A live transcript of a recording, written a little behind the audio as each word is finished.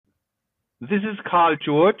This is Carl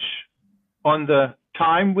George on the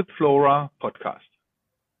Time with Flora podcast.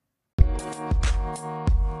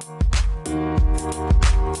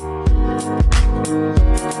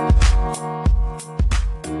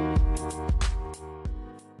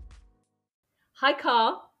 Hi,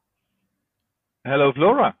 Carl. Hello,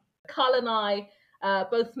 Flora. Carl and I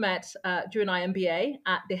both met during our MBA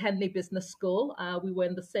at the Henley Business School. We were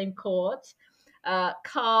in the same cohort.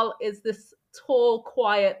 Carl is this tall,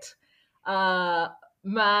 quiet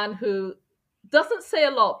man who doesn't say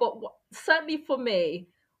a lot, but certainly for me,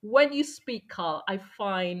 when you speak, Carl, I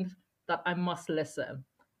find that I must listen.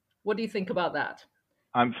 What do you think about that?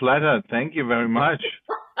 I'm flattered. Thank you very much.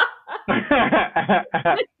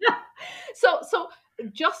 So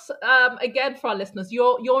just again for our listeners,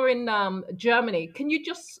 you're in Germany. Can you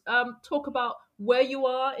just talk about where you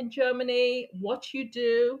are in Germany, what you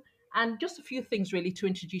do, and just a few things really to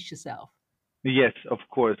introduce yourself? Yes, of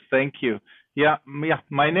course. Thank you. Yeah.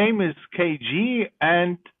 My name is KG,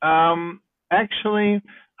 and actually,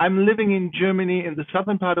 I'm living in Germany, in the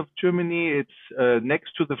southern part of Germany. It's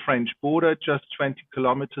next to the French border, just 20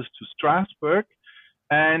 kilometers to Strasbourg.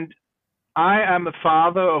 And I am a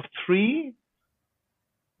father of three,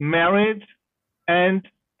 married, and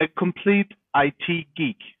a complete IT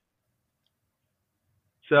geek.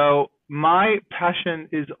 So my passion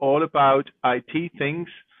is all about IT things,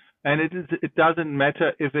 and it doesn't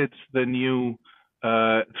matter if it's the new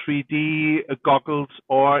 3D goggles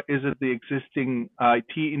or is it the existing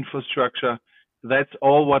IT infrastructure. That's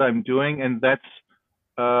all what I'm doing, and that's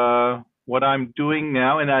what I'm doing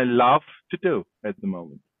now, and I love to do at the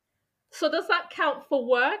moment. So does that count for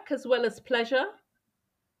work as well as pleasure?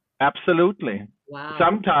 Absolutely. Wow.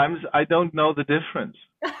 Sometimes I don't know the difference.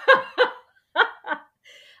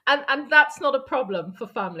 And that's not a problem for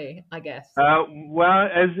family, I guess. Well,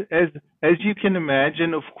 as you can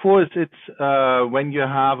imagine, of course, it's when you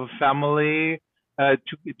have a family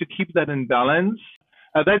to keep that in balance.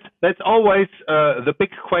 That's always the big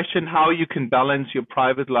question: how you can balance your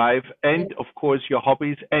private life and, of course, your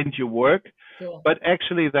hobbies and your work. Sure. But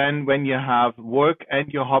actually, then when you have work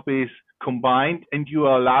and your hobbies combined, and you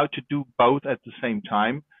are allowed to do both at the same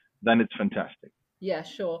time, then it's fantastic. Yeah,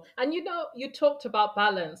 sure. And you talked about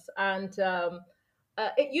balance, and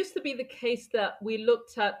it used to be the case that we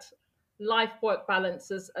looked at life work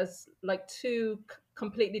balance as like two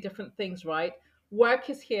completely different things, right?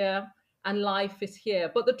 Work is here and life is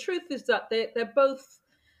here. But the truth is that they're both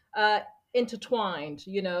uh, intertwined,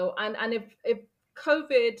 and if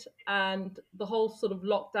COVID and the whole sort of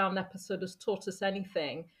lockdown episode has taught us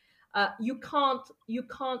anything, you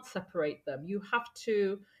can't separate them. You have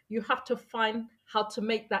to find how to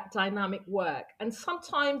make that dynamic work. And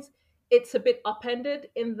sometimes it's a bit upended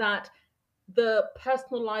in that the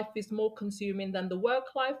personal life is more consuming than the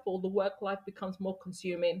work life, or the work life becomes more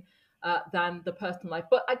consuming than the personal life.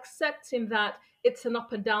 But accepting that it's an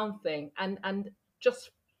up and down thing, and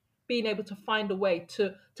just being able to find a way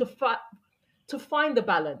to find the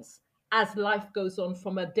balance as life goes on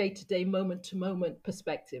from a day to day, moment to moment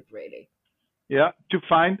perspective, really. Yeah,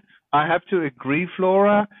 I have to agree,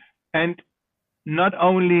 Flora, and not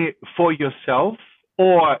only for yourself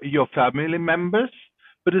or your family members,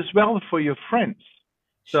 but as well for your friends.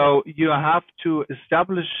 Sure. So you have to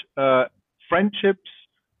establish friendships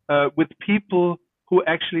with people who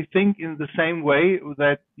actually think in the same way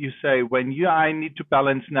that you say, I need to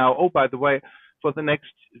balance now. Oh, by the way, for the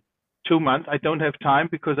next 2 months, I don't have time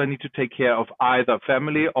because I need to take care of either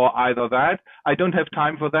family or either that. I don't have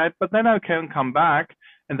time for that, but then I can come back,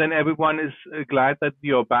 and then everyone is glad that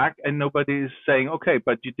you're back, and nobody is saying, okay,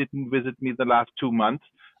 but you didn't visit me the last 2 months.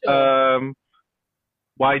 Sure.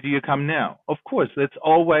 Why do you come now? Of course, that's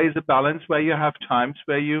always a balance where you have times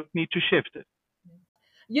where you need to shift it.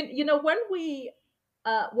 When we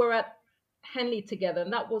were at Henley together,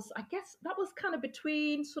 and that was, I guess, that was kind of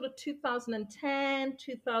between sort of 2010,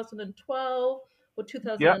 2012, or Yeah.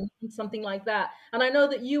 2000 and something like that. And I know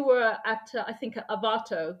that you were at, I think, at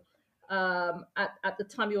Avato at the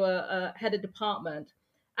time you were head of department.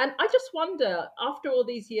 And I just wonder, after all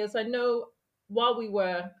these years, I know while we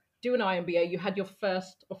were doing our MBA, you had your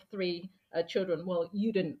first of three children. Well,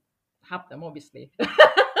 you didn't have them, obviously.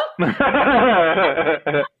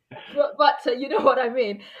 But you know what I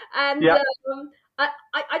mean. And Yeah.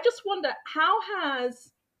 I just wonder, how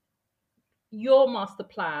has your master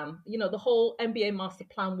plan, the whole MBA master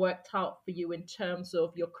plan, worked out for you in terms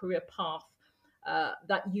of your career path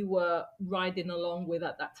that you were riding along with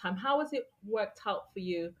at that time? How has it worked out for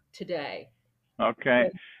you today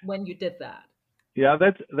Okay. when you did that? Yeah,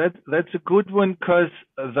 that's a good one, because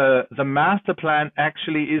the master plan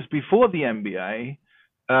actually is before the MBA.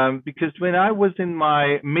 Because when I was in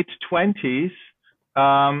my mid 20s,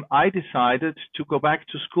 I decided to go back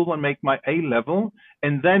to school and make my A level,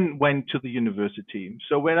 and then went to the university.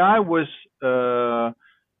 So when I was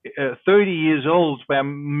 30 years old, where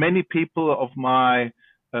many people of my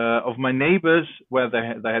neighbors, where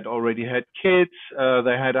they had already had kids,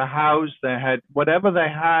 they had a house, they had whatever they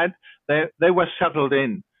had, they were settled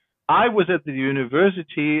in. I was at the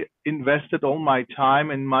university, invested all my time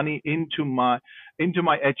and money into my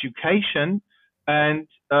education, and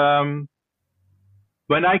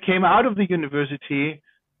when I came out of the university,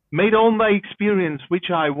 made all my experience which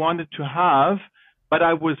I wanted to have, but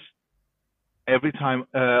I was every time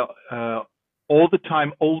all the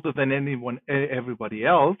time older than everybody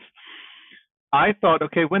else. I thought,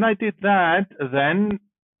 okay, when I did that, then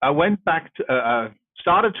I went back to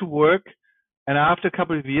started to work, and after a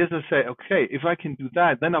couple of years, I say, okay, if I can do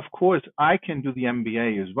that, then of course I can do the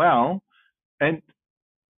MBA as well. And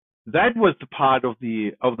that was the part of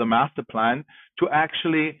the master plan, to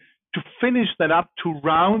actually to finish that up, to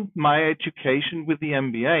round my education with the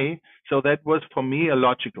MBA. So that was for me a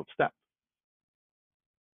logical step.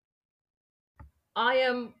 I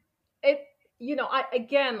am it. I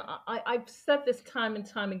again, I've said this time and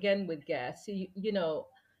time again with guests.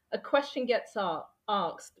 A question gets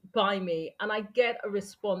asked by me, and I get a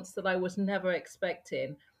response that I was never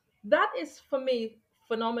expecting. That is for me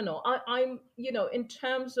phenomenal. I'm, in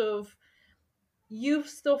terms of you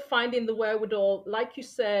still finding the wherewithal, like you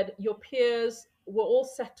said, your peers were all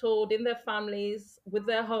settled in their families, with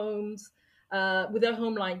their home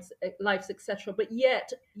lives, etc. But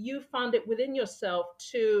yet you found it within yourself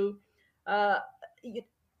to uh,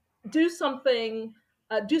 do something,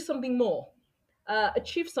 do something more,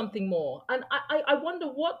 achieve something more. And I wonder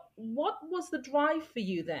what was the drive for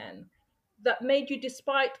you then that made you,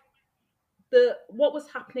 despite the what was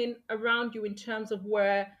happening around you in terms of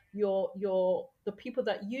where the people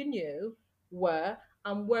that you knew were,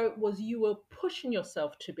 and where it was you were pushing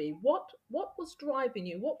yourself to be. What was driving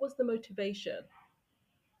you? What was the motivation?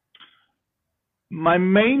 My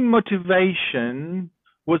main motivation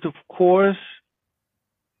was, of course,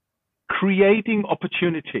 creating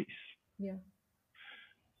opportunities. Yeah.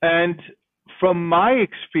 And from my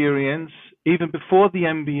experience, even before the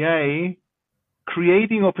MBA,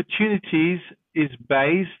 creating opportunities is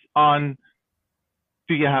based on,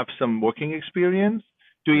 do you have some working experience?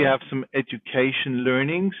 Do you Yeah. have some education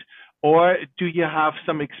learnings? Or do you have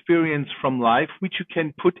some experience from life which you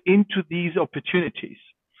can put into these opportunities?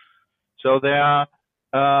 So there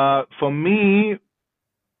are, for me,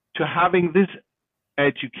 to having this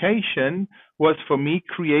education was for me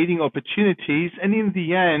creating opportunities. And in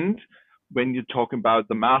the end, when you're talking about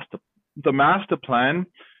the master plan,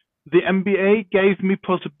 the MBA gave me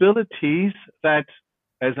possibilities that,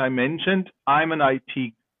 as I mentioned, I'm an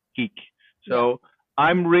IT geek. Yeah. So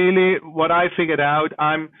I'm really, what I figured out,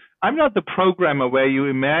 I'm not the programmer where you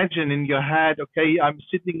imagine in your head, okay, I'm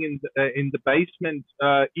sitting in the basement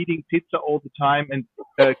eating pizza all the time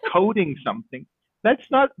and coding something. That's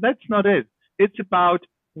not it. It's about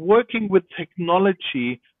working with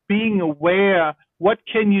technology, being aware what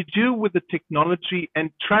can you do with the technology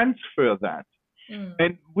and transfer that. Mm.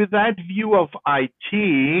 And with that view of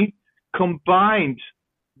IT combined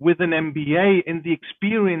with an MBA and the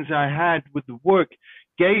experience I had with the work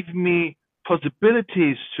gave me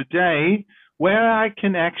possibilities today where I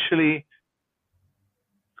can actually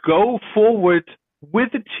go forward with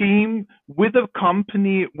a team, with a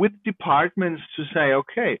company, with departments to say,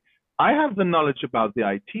 okay, I have the knowledge about the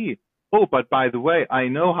IT. Oh, but by the way, I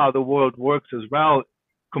know how the world works as well,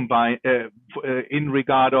 in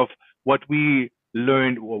regard of what we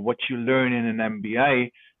learned or what you learn in an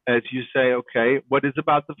MBA. As you say, okay, what is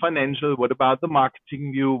about the financial? What about the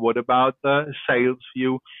marketing view? What about the sales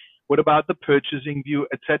view? What about the purchasing view,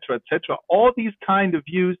 etc., etc.? All these kind of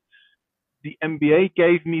views, the MBA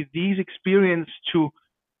gave me these experience to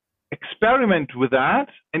experiment with that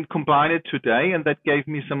and combine it today, and that gave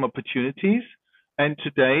me some opportunities. And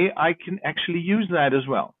today I can actually use that as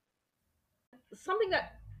well. Something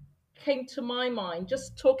that came to my mind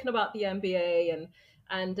just talking about the MBA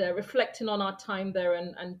and reflecting on our time there,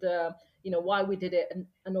 and why we did it,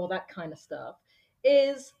 and all that kind of stuff,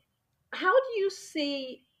 is how do you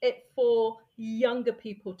see it for younger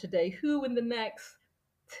people today who in the next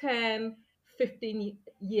 10, 15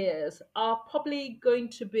 years are probably going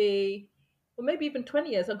to be, or maybe even 20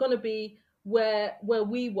 years, are going to be where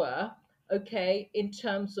we were, okay, in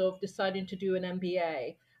terms of deciding to do an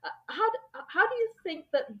MBA? How do you think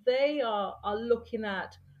that they are looking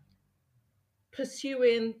at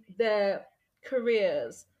pursuing their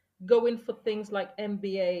careers, going for things like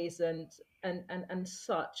MBAs, and and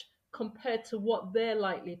such compared to what they're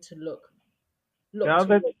likely to look Yeah, to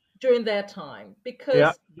that during their time. yeah.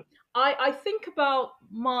 Because I think about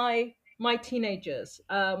my teenagers.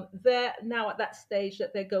 They're now at that stage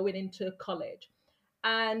that they're going into college,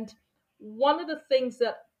 and one of the things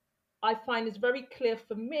that I find is very clear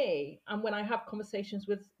for me, and when I have conversations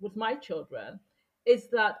with my children, is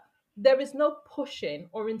that there is no pushing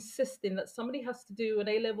or insisting that somebody has to do an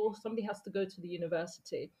A level, somebody has to go to the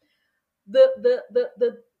university.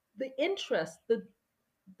 The interest,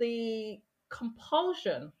 the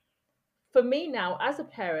compulsion for me now as a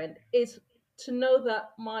parent is to know that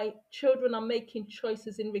my children are making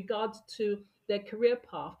choices in regards to their career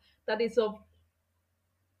path that is of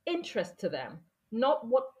interest to them, not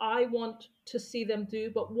what I want to see them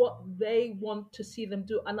do, but what they want to see them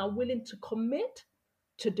do and are willing to commit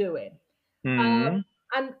to doing. Hmm.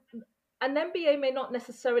 And an MBA may not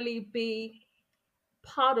necessarily be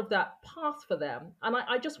part of that path for them. And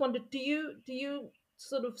I just wonder, do you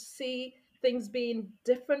sort of see things being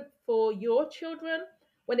different for your children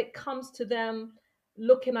when it comes to them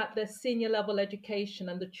looking at their senior level education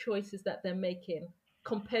and the choices that they're making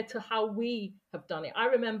compared to how we have done it? I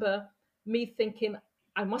remember me thinking,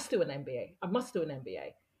 I must do an MBA. I must do an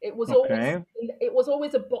MBA. It was always Okay. it was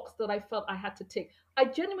always a box that I felt I had to tick. I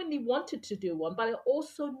genuinely wanted to do one, but I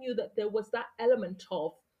also knew that there was that element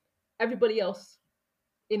of everybody else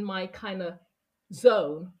in my kind of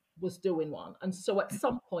zone was doing one. And so at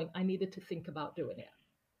some point, I needed to think about doing it.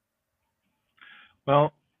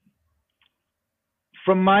 Well,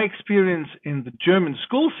 from my experience in the German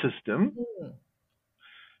school system, Mm,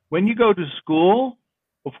 when you go to school,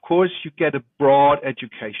 of course, you get a broad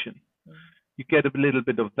education. mm, You get a little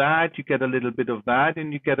bit of that, you get a little bit of that,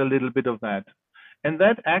 and you get a little bit of that. And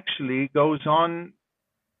that actually goes on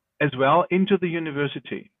as well into the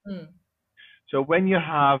university. mm. So when you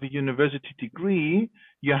have a university degree,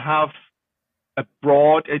 you have a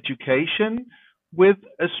broad education with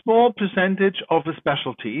a small percentage of a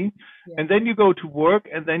specialty. Yeah. And then you go to work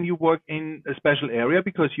and then you work in a special area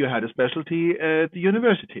because you had a specialty at the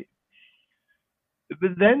university.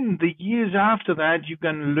 But then the years after that, you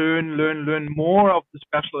can learn more of the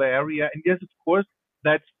special area. And yes, of course,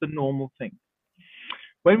 that's the normal thing.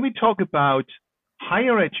 When we talk about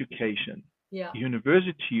higher education, Yeah.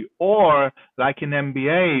 university, or like an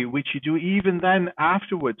MBA, which you do even then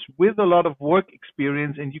afterwards with a lot of work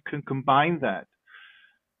experience, and you can combine that.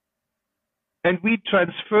 And we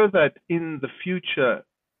transfer that in the future.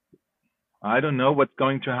 I don't know what's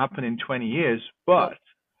going to happen in 20 years, Sure. but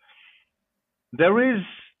there is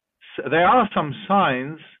there are some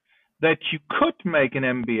signs that you could make an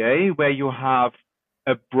MBA where you have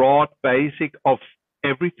a broad basic of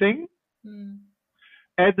everything. Mm,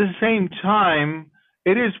 At the same time,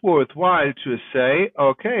 it is worthwhile to say,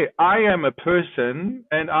 okay, I am a person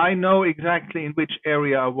and I know exactly in which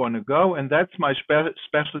area I want to go, and that's my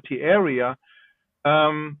specialty area.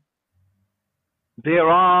 Um, there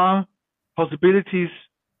are possibilities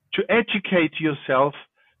to educate yourself,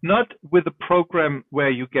 not with a program where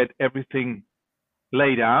you get everything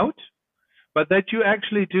laid out, but that you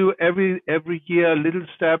actually do every year a little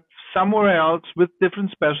step somewhere else with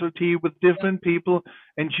different specialty, with different people,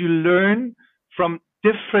 and you learn from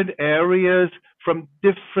different areas, from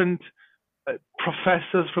different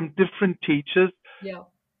professors, from different teachers. yeah.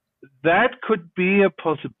 That could be a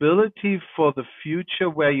possibility for the future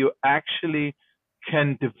where you actually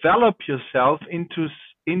can develop yourself into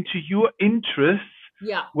your interests,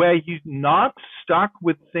 Yeah. where you're not stuck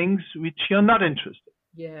with things which you're not interested.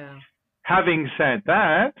 Yeah. Having said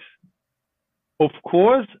that, of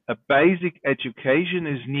course, a basic education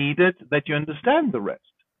is needed that you understand the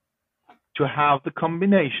rest to have the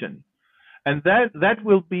combination, and that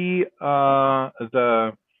will be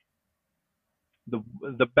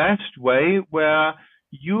the best way where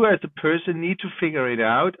you as a person need to figure it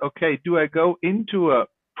out. Okay, do I go into a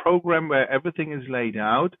program where everything is laid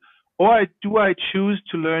out, or do I choose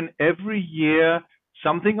to learn every year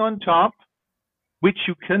something on top, which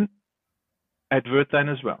you can advert then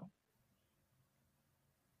as well?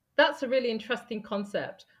 That's a really interesting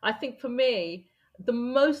concept. I think for me, the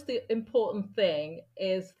most important thing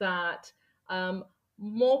is that um,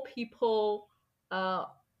 more people uh,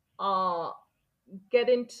 are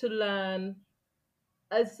getting to learn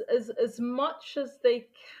as much as they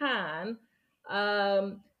can.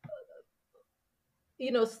 Um,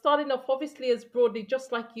 starting off obviously as broadly,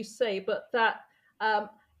 just like you say, but that um,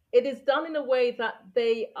 it is done in a way that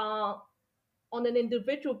they are on an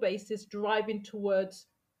individual basis driving towards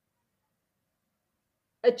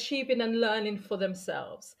achieving and learning for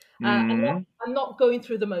themselves. Mm. I'm not going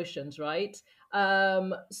through the motions, right?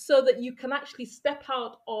 so that you can actually step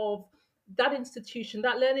out of that institution,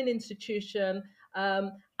 that learning institution,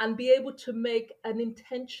 and be able to make an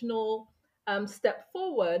intentional step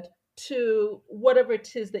forward to whatever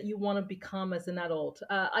it is that you want to become as an adult.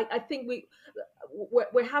 I think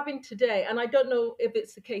we're having today, and I don't know if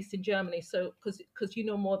it's the case in Germany, so because you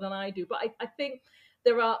know more than I do, but I think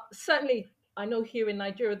there are certainly, I know here in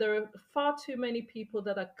Nigeria, there are far too many people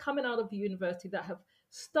that are coming out of the university that have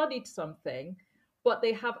studied something, but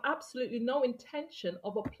they have absolutely no intention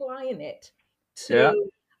of applying it Yeah,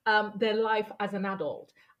 to their life as an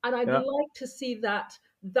adult. And I'd yeah. like to see that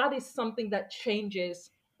that is something that changes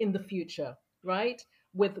in the future, right?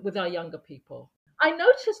 With our younger people. I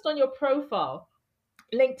noticed on your profile,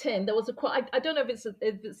 LinkedIn, there was a quote. I don't know if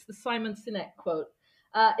it's the Simon Sinek quote.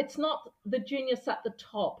 It's not the genius at the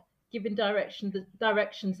top giving the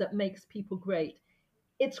directions that makes people great.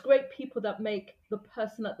 It's great people that make the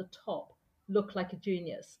person at the top look like a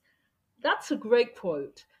genius. That's a great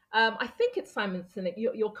quote. I think it's Simon Sinek.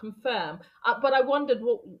 You'll confirm. But I wondered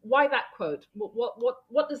why that quote.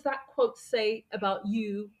 What does that quote say about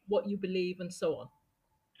you, what you believe, and so on?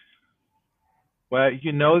 Well,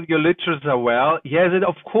 you know your literature well. Yes,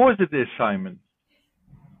 of course it is, Simon.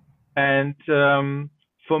 And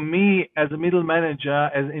for me, as a middle manager,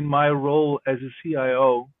 as in my role as a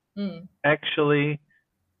CIO, Mm, actually,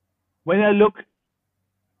 when I look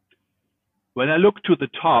to the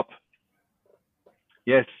top,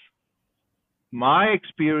 yes, my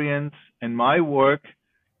experience and my work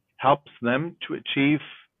helps them to achieve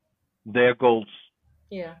their goals.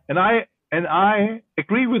 yeah. And I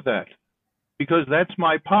agree with that because that's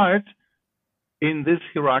my part in this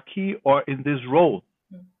hierarchy or in this role.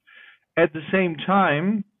 Mm, At the same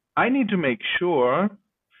time, I need to make sure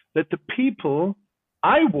that the people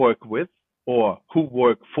I work with or who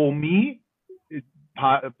work for me,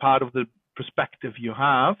 part of the perspective you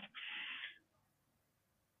have,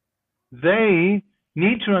 they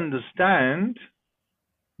need to understand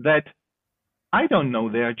that I don't know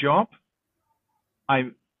their job.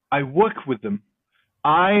 I work with them.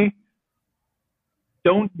 I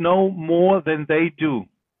don't know more than they do.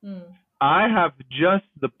 mm, I have just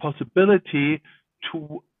the possibility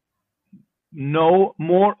to know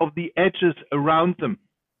more of the edges around them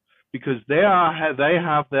because they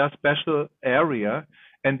have their special area,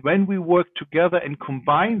 and when we work together and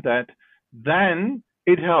combine that, then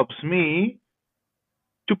it helps me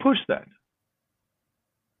to push that,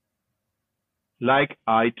 like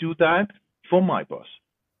I do that for my boss.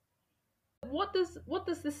 What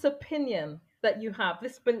does this opinion that you have,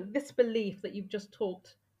 this belief that you've just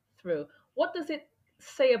talked through, what does it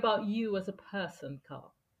say about you as a person,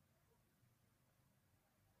 Carl?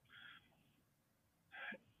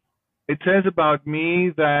 It says about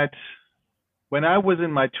me that when I was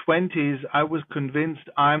in my 20s, I was convinced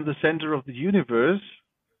I'm the center of the universe.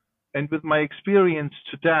 And with my experience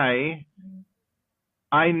today, Mm,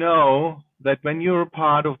 I know that when you're a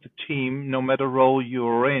part of the team, no matter role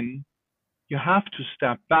you're in, you have to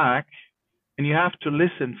step back and you have to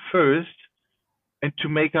listen first and to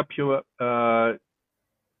make up your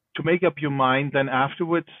mind then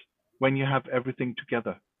afterwards when you have everything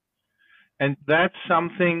together. And that's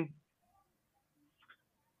something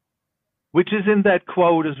which is in that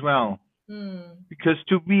quote as well. mm, Because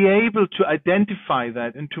to be able to identify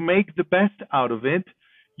that and to make the best out of it,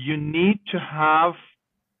 you need to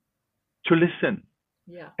listen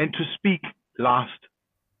yeah, and to speak last.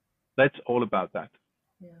 That's all about that.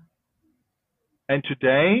 yeah. And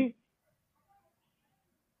today,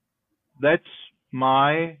 that's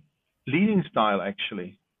my leading style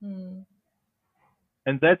actually. Mm,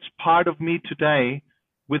 And that's part of me today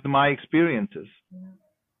with my experiences. yeah.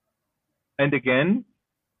 And again,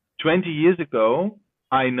 20 years ago,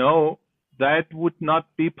 I know that would not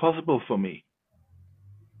be possible for me.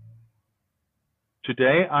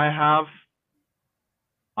 Today, I have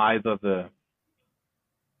either the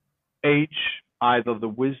age, either the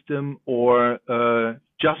wisdom, or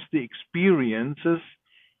just the experiences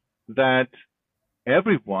that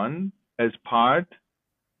everyone as part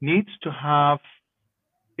needs to have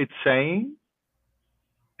its saying.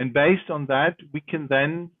 And based on that, we can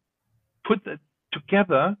then put it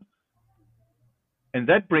together, and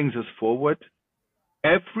that brings us forward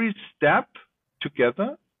every step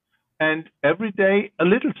together and every day a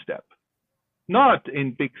little step, not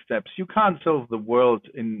in big steps. You can't solve the world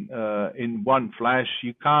in one flash.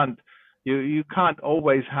 You can't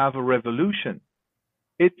always have a revolution.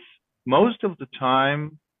 It's most of the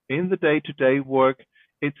time in the day-to-day work.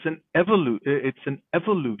 It's an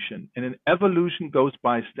evolution, and an evolution goes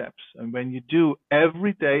by steps. And when you do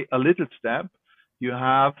every day a little step, you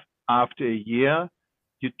have after a year,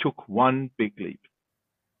 you took one big leap.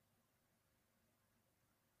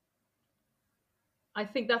 I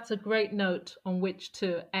think that's a great note on which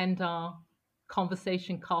to end our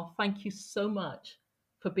conversation, Carl. Thank you so much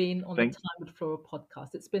for being on the Thank, Time with Flora podcast.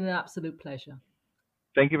 It's been an absolute pleasure.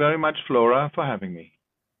 thank you very much, Flora, for having me.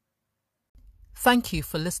 Thank you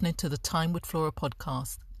for listening to the Time with Flora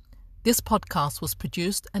podcast. This podcast was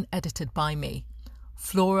produced and edited by me,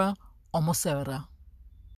 Flora Omosera.